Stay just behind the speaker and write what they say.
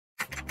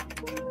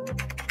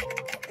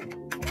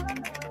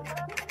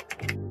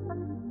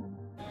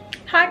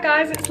Hi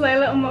guys, it's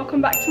Leila and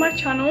welcome back to my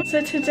channel.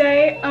 So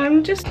today I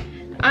am just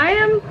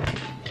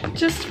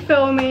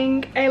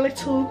filming a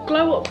little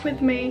glow up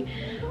with me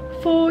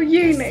for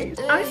uni.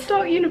 I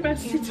start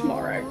university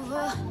tomorrow,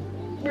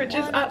 which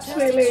is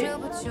absolutely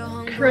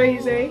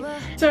crazy.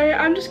 So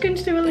I'm just going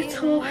to do a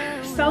little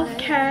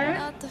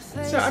self-care.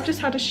 So I've just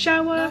had a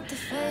shower,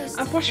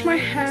 I've washed my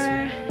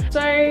hair. So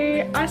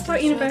I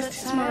start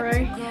university tomorrow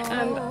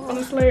and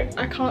honestly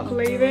I can't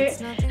believe it.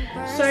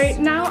 So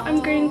now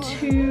I'm going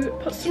to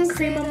put some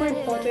cream on my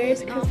body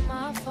because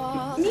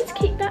I need to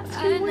keep that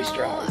skin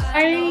moisturised.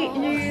 I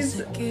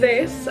use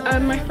this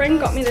and my friend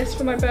got me this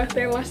for my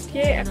birthday last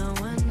year.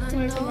 Over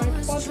my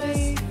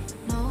body.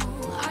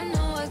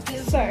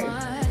 So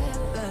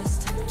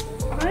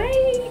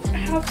I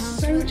have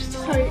so much to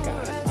tell you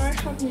guys.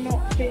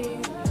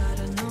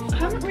 I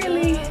haven't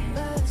really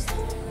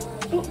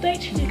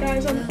updated you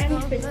guys on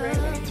anything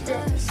really, to be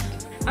honest.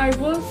 I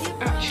was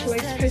actually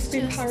supposed to be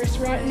in Paris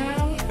right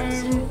now.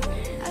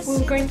 We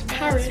were going to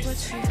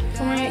Paris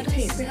for my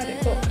 18th. We had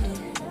it booked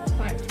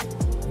like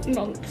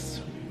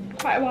months,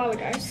 quite a while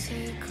ago.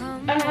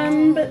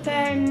 But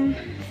then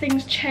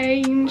things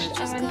changed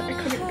and I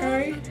couldn't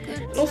go.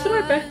 Also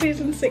my birthday is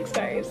in 6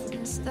 days.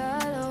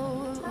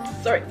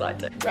 So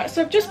excited. Right,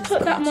 so I've just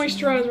put that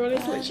moisturiser on.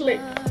 It's literally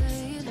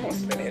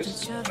almost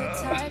finished.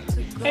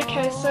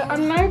 Okay, so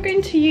I'm now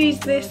going to use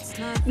this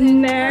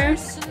Nair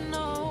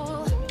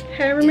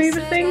hair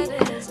remover thing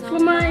for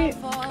my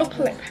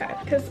upper lip hair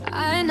because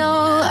I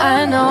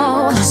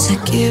know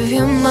to give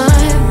you my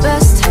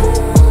best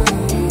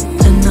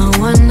and no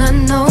one I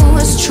know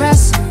is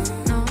stress.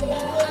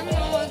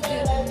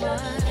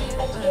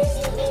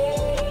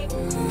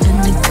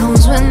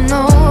 With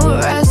no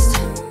rest.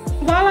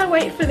 While I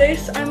wait for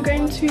this, I'm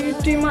going to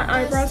do my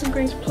eyebrows. I'm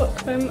going to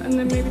pluck them and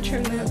then maybe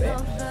trim them a bit.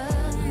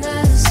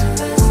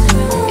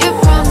 You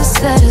promise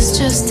that it's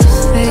just a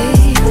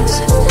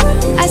phase.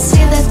 I see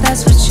that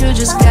that's what you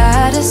just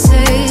gotta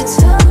say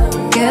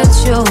to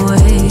get your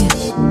way.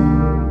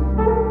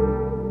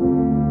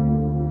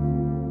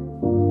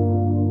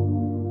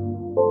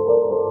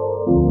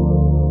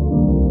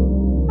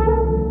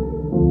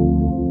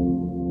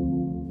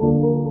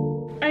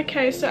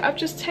 Okay, so I've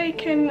just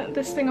taken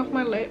this thing off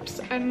my lips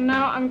and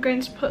now I'm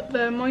going to put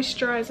the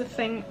moisturiser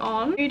thing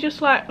on. You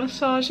just like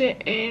massage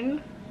it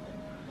in.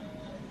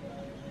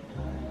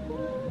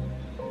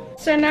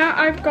 So now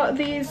I've got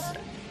these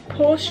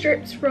pore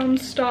strips from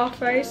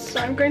Starface, so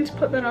I'm going to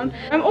put that on.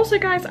 Also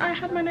guys, I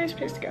had my nose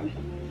pierced again.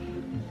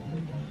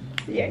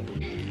 Yay.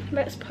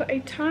 Let's put a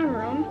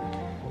timer on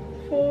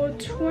for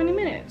 20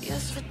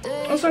 minutes.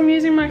 Also I'm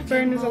using my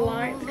phone as a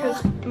light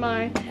because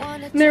my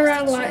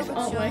mirror lights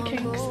aren't working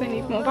because they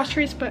need more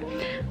batteries, but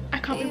I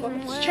can't be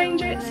bothered to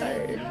change it, so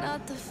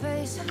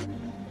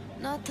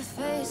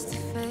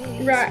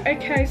right.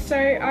 Okay, so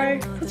I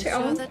put it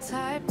on.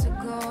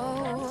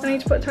 I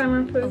need to put a timer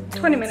on for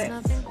 20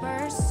 minutes,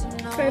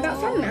 so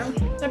that's on now.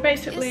 So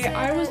basically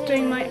I was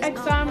doing my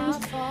exams.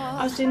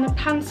 I was doing the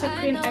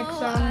Pan-Cyprian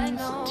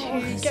exams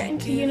to get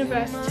into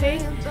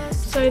university,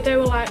 so they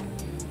were like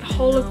the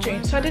whole of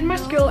June. So I did my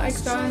school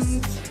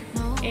exams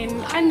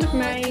in end of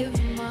May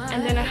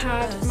and then I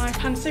had my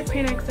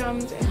Pan-Cyprian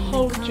exams in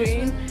whole of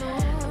June.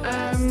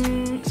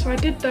 So I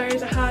did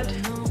those. I had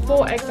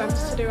 4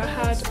 exams to do. I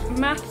had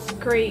maths,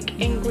 Greek,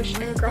 English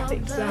and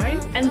graphic design,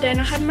 and then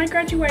I had my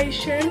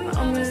graduation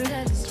on the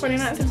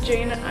 29th of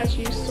June as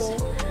you saw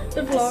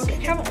the vlog.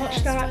 If you haven't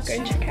watched that, go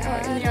and check it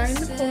out in the eye in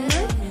the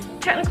corner.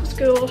 Technical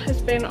school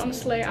has been,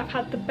 honestly, I've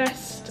had the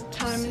best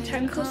time in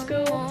technical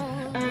school.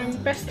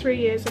 Best 3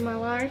 years of my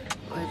life,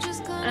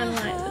 and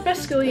like the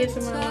best school years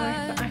of my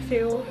life, I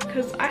feel,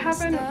 because I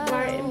haven't,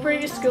 like in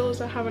previous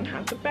schools I haven't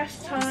had the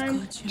best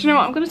time. Do you know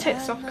what, I'm going to take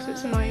this off because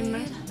it's annoying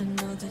me.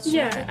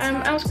 Yeah,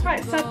 I was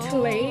quite sad to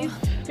leave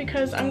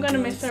because I'm going to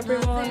miss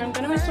everyone. I'm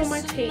going to miss all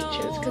my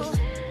teachers because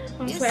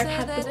honestly I've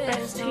had the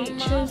best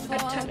teachers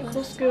at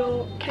technical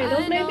school. Okay, there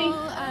was maybe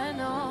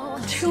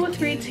 2 or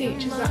 3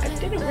 teachers that I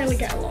didn't really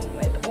get along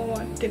with or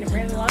I didn't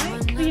really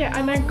like. But yeah,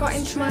 and I got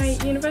into my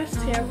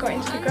university. I got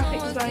into the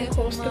graphic design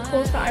course, the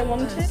course that I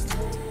wanted.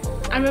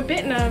 I'm a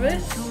bit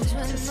nervous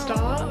to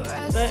start,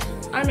 but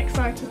I'm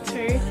excited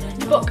too.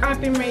 The book I've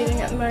been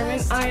reading at the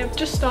moment, I have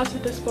just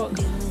started this book.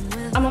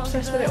 I'm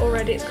obsessed with it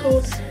already. It's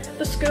called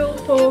The School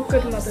for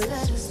Good Mothers.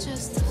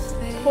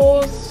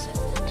 Pause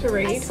to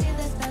read.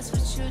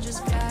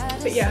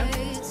 But yeah,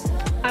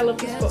 I love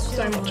this book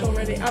so much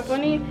already. I've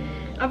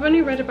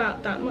only read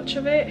about that much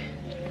of it,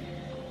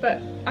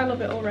 but I love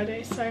it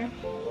already, so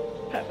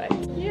perfect.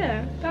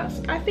 Yeah,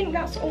 I think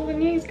that's all the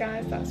news,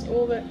 guys. That's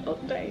all the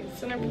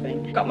updates and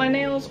everything. Got my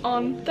nails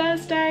on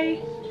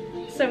Thursday,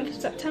 7th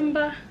of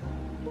September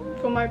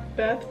for my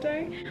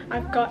birthday.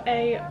 I've got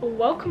a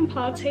welcome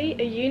party,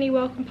 a uni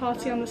welcome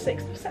party on the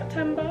 6th of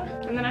September,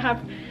 and then I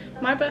have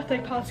my birthday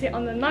party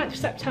on the 9th of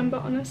September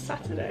on a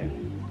Saturday.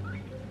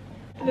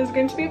 There's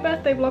going to be a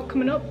birthday vlog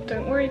coming up,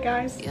 don't worry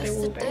guys, there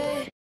will be.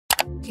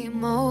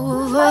 Came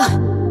over,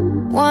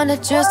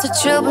 Wanted just to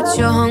chill, but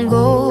you're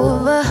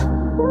hungover.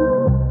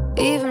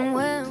 Even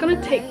when I'm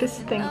gonna take this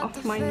thing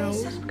off my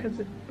nose because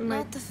it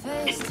might.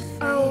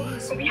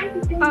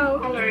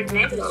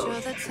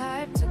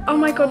 Oh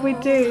my god, we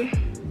do.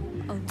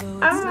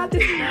 Ah,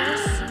 this.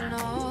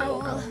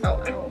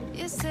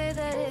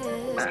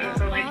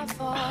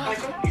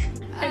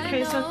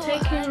 Okay, so I've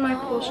taken my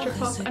pore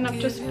strip off and I've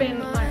just been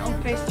like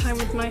on FaceTime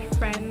with my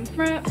friend.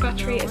 My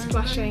battery is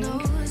flashing,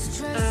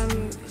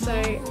 so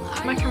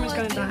my camera's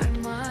gonna die.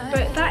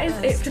 But that is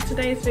it for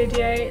today's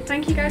video.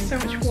 Thank you guys so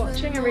much for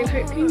watching. I really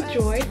hope you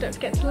enjoyed. Don't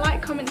forget to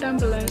like, comment down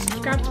below,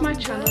 subscribe to my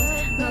channel,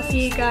 and I'll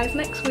see you guys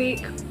next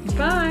week.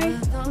 Bye!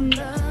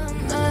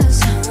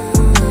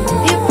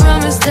 you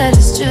promise that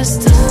it's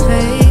just a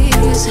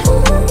phase.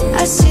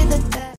 I see that